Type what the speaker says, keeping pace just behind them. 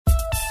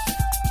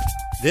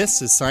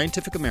This is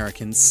Scientific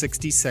American's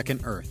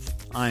 60-Second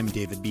Earth. I'm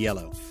David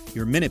Biello.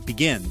 Your minute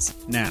begins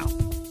now.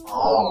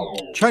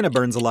 China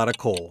burns a lot of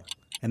coal,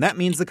 and that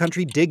means the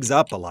country digs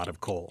up a lot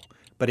of coal.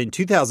 But in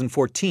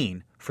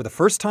 2014, for the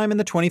first time in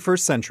the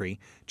 21st century,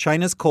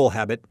 China's coal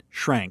habit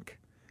shrank.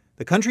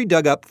 The country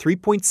dug up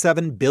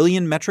 3.7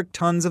 billion metric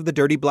tons of the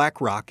dirty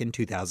black rock in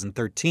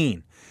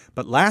 2013.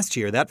 But last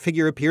year, that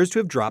figure appears to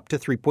have dropped to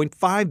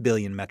 3.5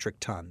 billion metric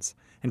tons,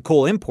 and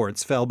coal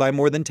imports fell by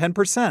more than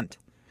 10%.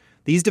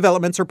 These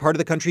developments are part of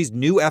the country's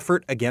new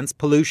effort against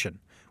pollution,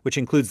 which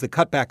includes the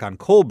cutback on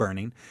coal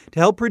burning to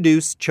help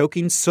reduce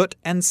choking soot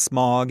and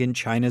smog in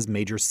China's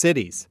major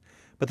cities.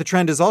 But the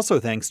trend is also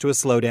thanks to a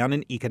slowdown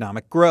in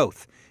economic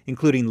growth,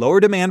 including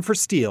lower demand for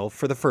steel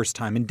for the first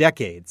time in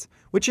decades,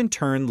 which in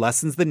turn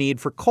lessens the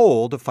need for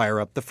coal to fire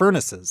up the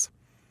furnaces.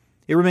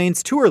 It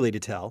remains too early to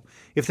tell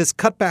if this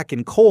cutback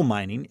in coal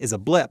mining is a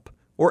blip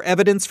or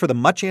evidence for the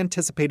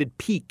much-anticipated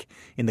peak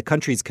in the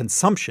country's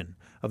consumption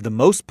of the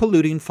most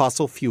polluting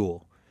fossil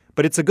fuel.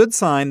 But it's a good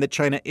sign that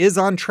China is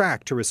on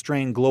track to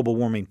restrain global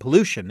warming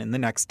pollution in the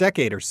next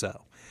decade or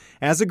so,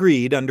 as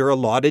agreed under a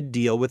lauded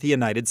deal with the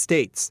United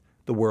States,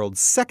 the world's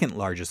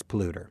second-largest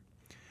polluter.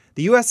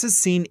 The U.S. has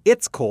seen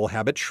its coal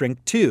habit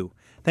shrink too,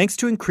 thanks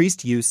to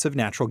increased use of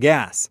natural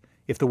gas.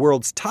 If the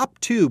world's top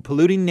two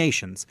polluting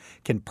nations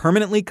can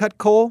permanently cut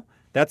coal,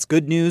 that's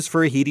good news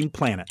for a heating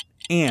planet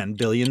and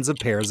billions of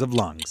pairs of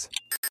lungs.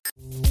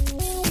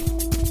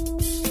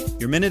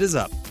 Your minute is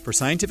up. For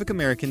Scientific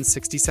American's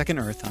 60-Second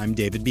Earth, I'm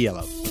David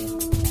Biello.